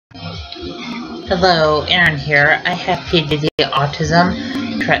Hello, Aaron here. I have PDD, autism,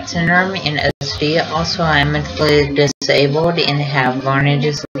 Tourette syndrome, and OCD. Also, I'm mentally disabled and have learning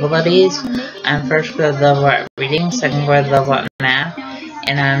disabilities. I'm first grade level at reading, second grade level at math,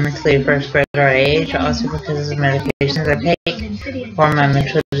 and I'm mentally first grader age. Also, because of the medications I take for my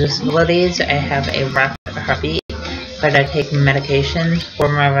mental disabilities, I have a rapid heartbeat, but I take medications for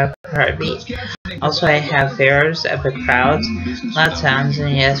my rapid heartbeat. Also, I have fears of big crowds, loud sounds,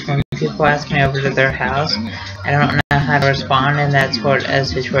 and yes, when people ask me over to their house, I don't know how to respond in that sort of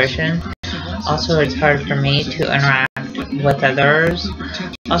situation. Also, it's hard for me to interact with others.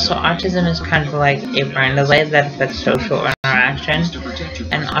 Also, autism is kind of like a brain delay that affects social interaction,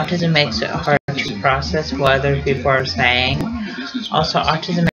 and autism makes it hard to process what other people are saying. Also,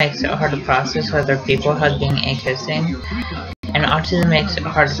 autism makes it hard to process other people hugging and kissing, and autism makes it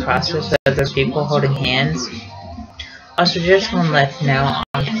hard to process other people holding hands. Also, just one left now,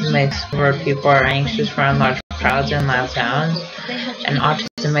 autism makes where people are anxious around large crowds and loud sounds, and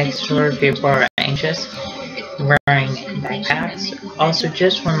autism makes where people are anxious wearing backpacks. Also,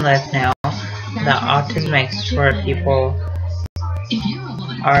 just one left now, that autism makes where people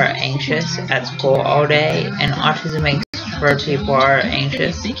are anxious at school all day, and autism makes where people are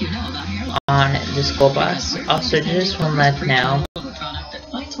anxious on the school bus. Also, just one left now,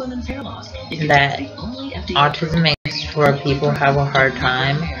 that autism makes where people have a hard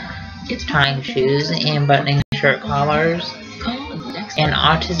time tying shoes and buttoning shirt collars, and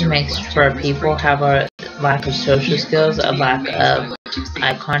autism makes where people have a lack of social skills, a lack of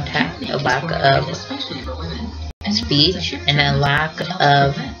eye contact, a lack of speech, and a lack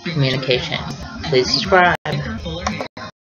of communication. Please subscribe.